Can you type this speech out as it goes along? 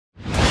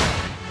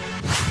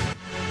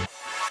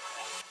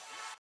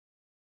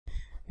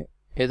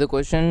Here the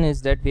question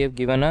is that we have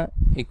given a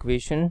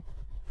equation.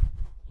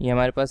 ये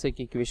हमारे पास एक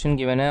equation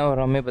given है और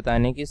हमें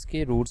बताने है कि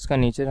इसके रूट्स का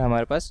नेचर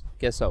हमारे पास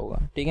कैसा होगा।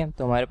 ठीक है,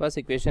 तो हमारे पास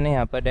इक्वेशन है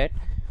यहाँ पर date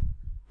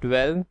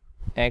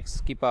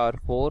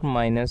 12x⁴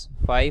 minus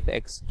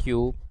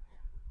 5x³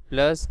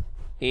 plus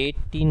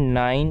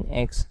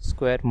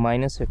 89x²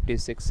 minus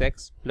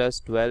 56x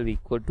plus 12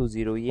 equal to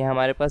 0। ये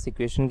हमारे पास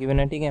इक्वेशन गिवन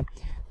है। ठीक है,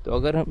 तो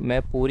अगर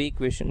मैं पूरी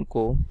इक्वेशन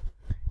को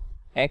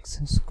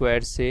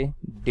x² से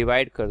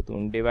डिवाइड कर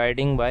दूँ,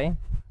 डिवाइडिंग बाय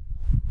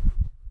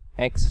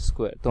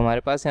x², तो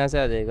हमारे पास यहाँ से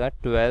आ जाएगा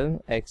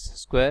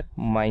 12x²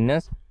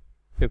 minus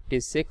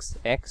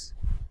 56x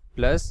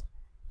plus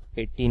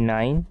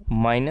 89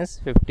 minus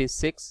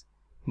 56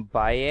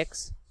 by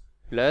x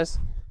plus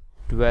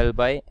 12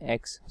 by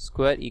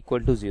x²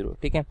 equal to 0।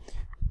 ठीक है,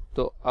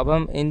 तो अब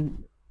हम इन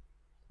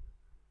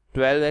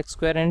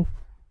 12x² एंड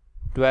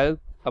 12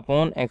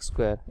 अपॉन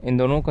x² इन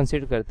दोनों को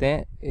कंसीडर करते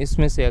हैं।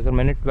 इसमें से अगर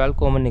मैंने 12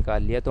 कॉमन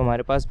निकाल लिया तो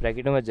हमारे पास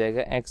ब्रैकेट में बच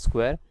जाएगा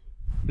x²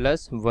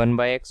 प्लस 1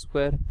 बाई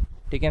x²।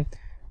 ठीक है,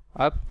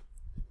 अब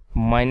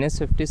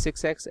minus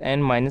 56x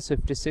and minus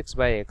 56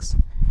 by x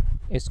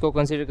इसको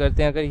कंसीडर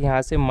करते हैं। अगर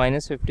यहाँ से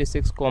माइनस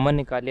 56 कॉमन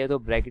निकाल लिया तो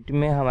ब्रैकेट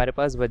में हमारे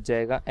पास बच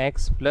जाएगा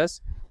x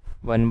plus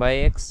 1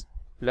 by x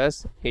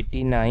plus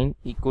 89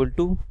 equal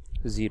to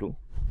 0।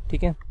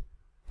 ठीक है,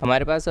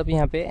 हमारे पास अब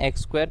यहाँ पे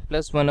x²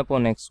 प्लस 1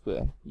 अपॉन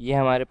x², ये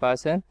हमारे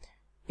पास है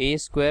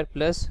a²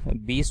 प्लस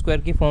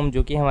b² की फॉर्म,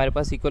 जो कि हमारे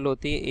पास इक्वल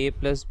होती है a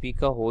प्लस बी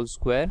का होल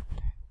स्क्वायर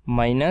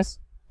माइनस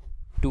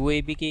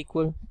 2ab के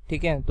इक्वल।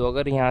 ठीक है, तो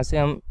अगर यहाँ से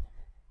हम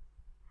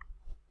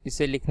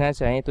इसे लिखना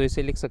चाहें तो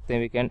इसे लिख सकते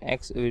हैं, we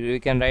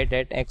can write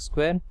eight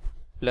x²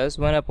 plus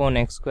 1 upon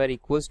x²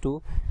 equals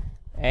to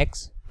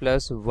x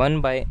plus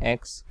 1 by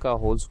x का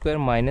whole square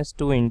minus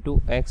 2 into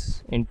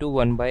x into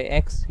 1 by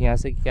x। यहाँ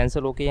से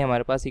कैंसिल होके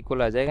हमारे पास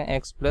इक्वल आ जाएगा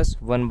x प्लस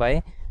 1 बाई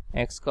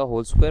x का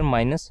होल स्क्वायर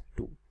माइनस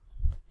 2।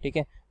 ठीक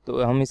है,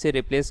 तो हम इसे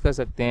रिप्लेस कर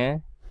सकते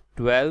हैं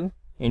 12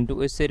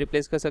 इंटू इससे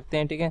रिप्लेस कर सकते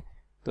हैं। ठीक है,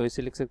 तो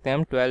इसे लिख सकते हैं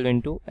हम 12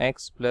 into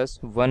x plus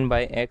 1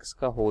 by x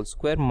का whole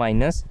square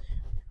minus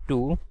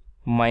 2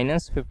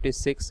 minus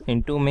 56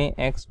 into में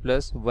x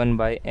plus 1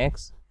 by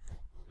x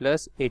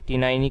plus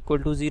 89 equal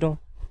to 0।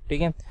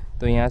 ठीक है,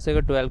 तो यहाँ से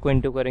अगर 12 को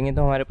इंटू करेंगे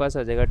तो हमारे पास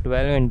आ जाएगा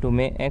 12 इंटू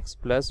में x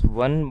प्लस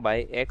 1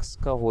 बाई x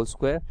का होल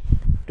स्क्वायर,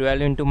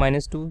 12 इंटू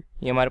माइनस 2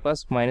 ये हमारे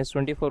पास माइनस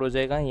 24 हो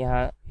जाएगा,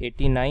 यहाँ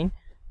 89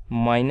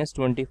 माइनस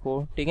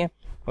 24। ठीक है,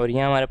 और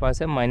यहाँ हमारे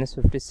पास है माइनस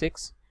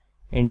 56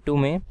 इंटू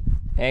में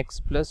x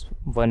प्लस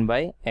 1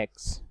 बाई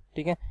x।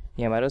 ठीक है,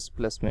 ये हमारे पास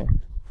प्लस में,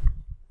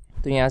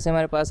 तो यहाँ से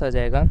हमारे पास आ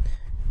जाएगा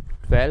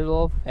 12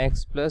 of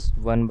x plus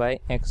 1 by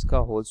x का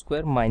होल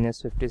स्क्वायर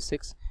माइनस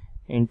 56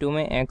 इंटू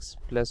में x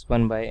plus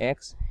 1 by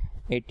x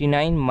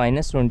 89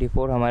 minus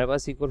 24 हमारे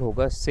पास इक्वल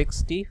होगा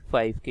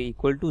 65 के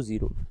इक्वल टू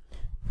 0।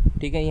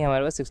 ठीक है, ये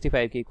हमारे पास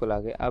 65 के इक्वल आ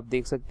गए। आप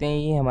देख सकते हैं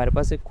ये हमारे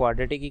पास एक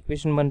क्वाड्रेटिक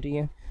इक्वेशन बन रही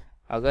है।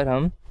 अगर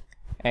हम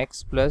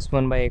x प्लस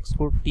 1 बाई एक्स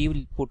को t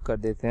पुट कर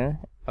देते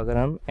हैं, अगर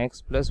हम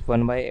x प्लस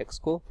 1 बाई एक्स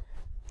को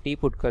t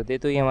पुट कर दे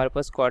तो ये हमारे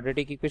पास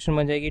क्वाड्रेटिक इक्वेशन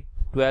बन जाएगी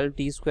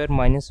 12t²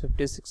 minus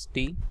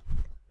 56t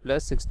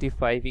plus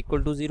 65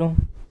 equal to 0।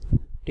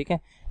 ठीक है,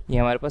 ये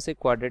हमारे पास एक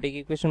क्वाड्रेटिक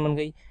इक्वेशन बन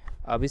गई।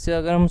 अब इसे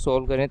अगर हम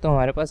सॉल्व करें तो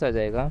हमारे पास आ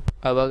जाएगा,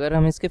 अब अगर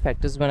हम इसके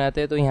फैक्टर्स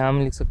बनाते हैं तो यहाँ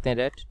हम लिख सकते हैं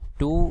डेट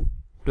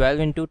 12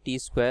 इंटू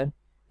t²,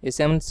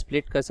 इसे हम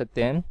स्प्लिट कर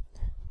सकते हैं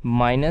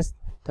minus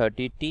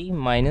 30t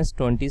minus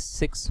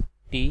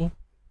 26t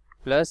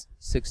plus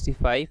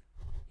 65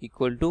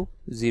 equal to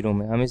 0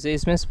 में हम इसे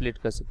इसमें स्प्लिट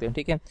कर सकते हैं।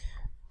 ठीक है,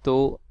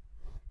 तो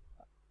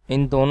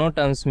इन दोनों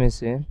टर्म्स में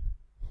से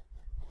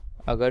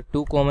अगर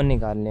 2 कॉमन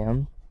निकाल लें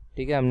हम,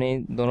 ठीक है, हमने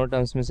इन दोनों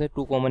टर्म्स में से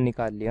 2 कॉमन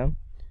निकाल लिया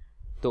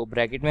तो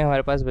ब्रैकेट में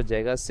हमारे पास बच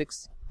जाएगा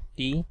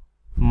 6t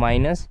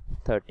माइनस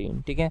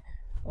 13। ठीक है,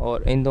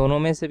 और इन दोनों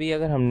में से भी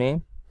अगर हमने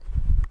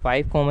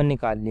 5 कॉमन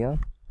निकाल लिया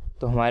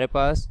तो हमारे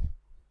पास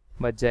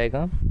बच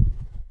जाएगा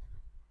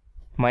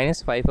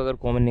 -5। अगर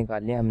कॉमन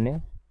निकाल लिया हमने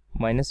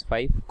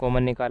 -5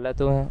 कॉमन निकाला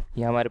तो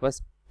यहाँ हमारे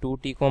पास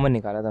 2t कॉमन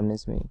निकाला था हमने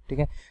इसमें। ठीक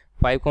है,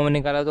 5 कॉमन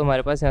निकाला तो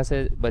हमारे पास यहाँ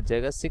से बच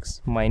जाएगा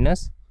 6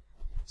 माइनस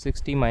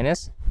 60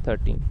 माइनस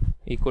 13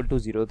 इक्वल टू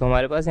 0। तो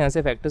हमारे पास यहाँ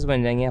से फैक्टर्स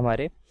बन जाएंगे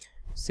हमारे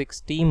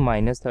 6t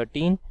माइनस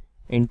 13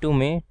 इंटू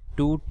में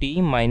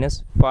 2t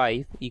माइनस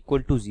 5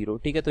 इक्वल टू 0।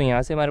 ठीक है, तो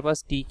यहाँ से हमारे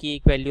पास t की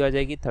एक वैल्यू आ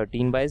जाएगी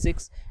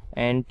 13/6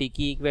 एंड t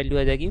की एक वैल्यू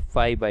आ जाएगी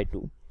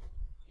 5/2।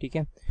 ठीक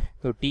है,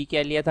 तो t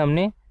क्या लिया था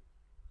हमने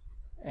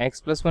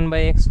x प्लस 1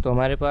 बाई एक्स, तो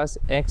हमारे पास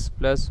x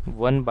प्लस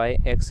 1 बाई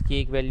एक्स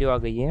की एक वैल्यू आ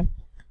गई है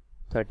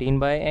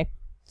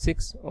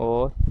 13/6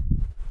 और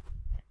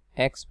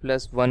x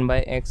प्लस 1 बाई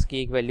एक्स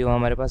की एक वैल्यू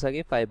हमारे पास आ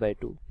गई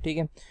 5/2। ठीक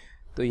है,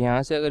 तो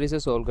यहाँ से अगर इसे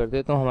सॉल्व करते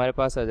हैं तो हमारे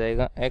पास आ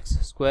जाएगा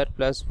x²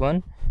 प्लस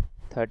 1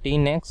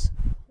 13x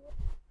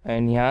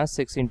एंड यहाँ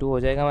 6 इंटू हो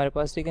जाएगा हमारे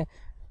पास। ठीक है,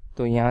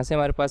 तो यहाँ से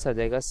हमारे पास आ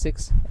जाएगा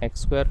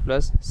 6x²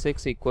 plus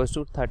 6 equals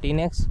to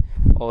 13x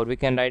और we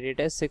can write it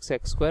as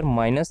 6x²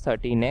 minus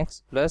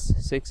 13x plus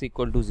 6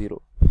 equal to 0।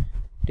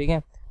 ठीक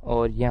है,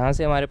 और यहाँ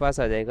से हमारे पास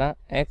आ जाएगा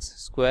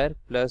x²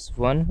 प्लस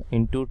 1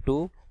 इंटू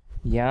 2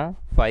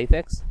 यहाँ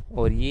 5x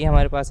और ये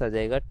हमारे पास आ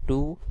जाएगा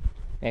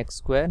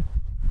 2x²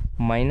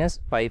 minus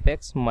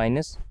 5x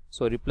minus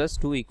plus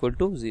 2 equal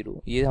to 0।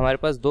 ये हमारे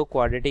पास दो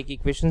क्वाड्रेटिक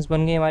इक्वेशंस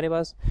बन गए हमारे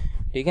पास,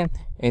 ठीक है।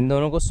 इन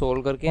दोनों को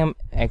सोल्व करके हम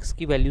x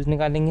की वैल्यूज़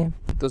निकालेंगे।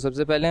 तो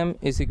सबसे पहले हम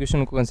इस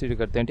इक्वेशन को कंसीडर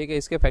करते हैं, ठीक है।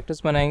 इसके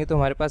फैक्टर्स बनाएंगे तो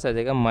हमारे पास आ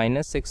जाएगा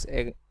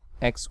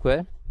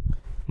 -6x²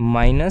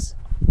 minus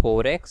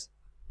 4x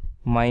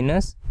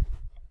minus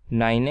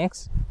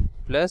 9x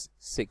plus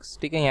 6,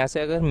 ठीक है। यहाँ से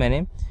अगर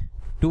मैंने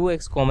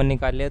 2x कॉमन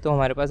निकाल लिया तो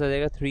हमारे पास आ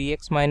जाएगा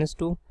 3x माइनस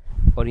 2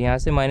 और यहाँ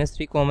से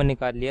 -3 कॉमन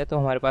निकाल लिया तो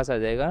हमारे पास आ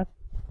जाएगा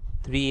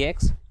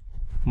 3x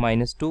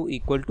माइनस 2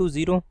 इक्वल टू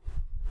 0,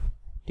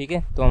 ठीक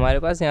है। तो हमारे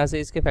पास यहाँ से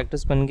इसके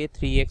फैक्टर्स बन गए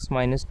 3x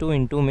माइनस 2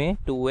 इंटू में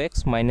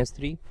 2x माइनस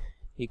 3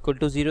 इक्वल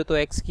टू 0। तो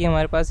x की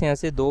हमारे पास यहाँ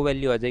से दो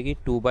वैल्यू आ जाएगी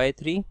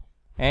 2/3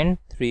 एंड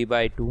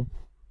 3/2,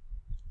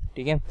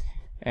 ठीक है।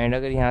 एंड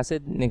अगर यहाँ से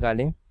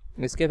निकालें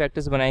इसके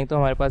फैक्टर्स बनाएंगे तो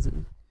हमारे पास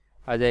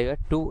आ जाएगा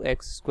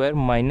 2x²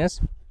 minus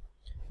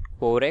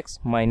 4x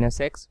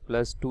minus x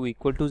plus 2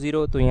 equal to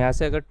 0। तो यहाँ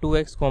से अगर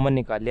 2x कॉमन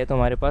निकाल लिया तो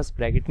हमारे पास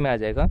ब्रैकेट में आ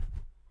जाएगा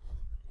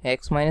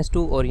x माइनस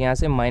 2 और यहाँ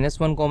से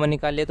 -1 कॉमन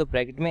निकाल लिया तो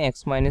ब्रैकेट में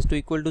x माइनस 2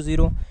 इक्वल टू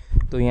 0।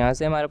 तो यहाँ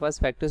से हमारे पास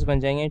फैक्टर्स बन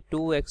जाएंगे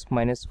 2x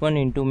माइनस 1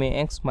 इंटू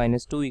में x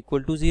माइनस 2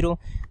 इक्वल टू 0।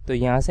 तो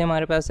यहाँ से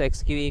हमारे पास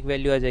x की एक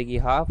वैल्यू आ जाएगी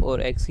हाफ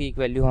और x की एक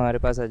वैल्यू हमारे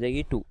पास आ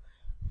जाएगी 2,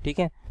 ठीक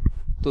है।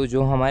 तो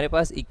जो हमारे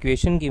पास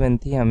इक्वेशन गिवन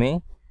थी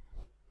हमें,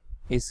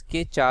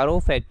 इसके चारों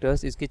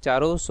फैक्टर्स, इसके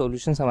चारों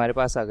सॉल्यूशंस हमारे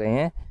पास आ गए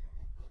हैं।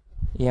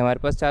 ये हमारे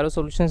पास चारों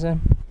सॉल्यूशंस हैं,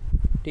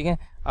 ठीक है।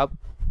 अब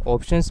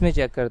ऑप्शंस में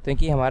चेक करते हैं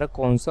कि हमारा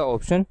कौन सा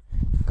ऑप्शन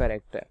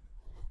करेक्ट है,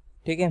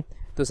 ठीक है।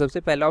 तो सबसे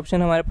पहला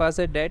ऑप्शन हमारे पास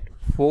है date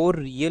 4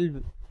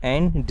 real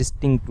and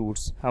distinct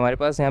roots. हमारे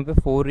पास यहाँ पे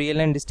 4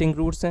 रियल एंड डिस्टिंक्ट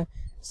रूट्स हैं,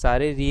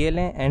 सारे रियल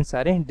हैं एंड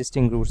सारे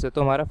डिस्टिंक्ट रूट्स हैं।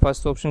 तो हमारा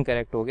फर्स्ट ऑप्शन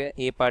करेक्ट हो गया,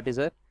 ए पार्ट इज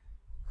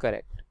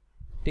करेक्ट,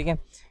 ठीक है।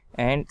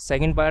 एंड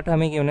सेकंड पार्ट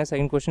हमें गिवन है,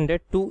 second question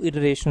date 2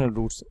 irrational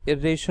roots.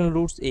 Irrational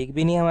roots एक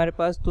भी नहीं है हमारे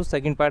पास, तो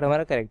सेकंड पार्ट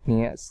हमारा करेक्ट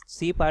नहीं है।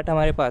 सी पार्ट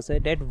हमारे पास है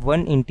डेट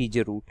 1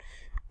 इंटीजर रूट।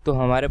 तो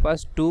हमारे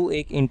पास 2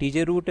 एक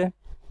इंटीजर रूट है,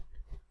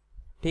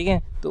 ठीक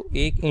है। तो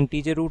एक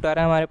इंटीजर रूट आ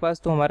रहा है हमारे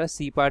पास, तो हमारा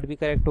सी पार्ट भी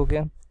करेक्ट हो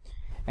गया।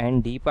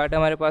 एंड डी पार्ट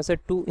हमारे पास है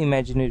 2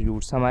 इमेजिनरी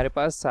रूट्स। हमारे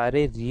पास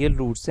सारे रियल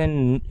रूट्स हैं,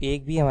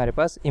 एक भी हमारे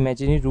पास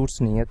इमेजिनरी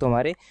रूट्स नहीं है। तो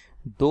हमारे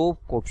दो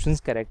ऑप्शंस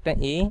करेक्ट हैं,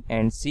 A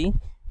and C.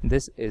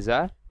 This is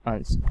our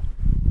answer.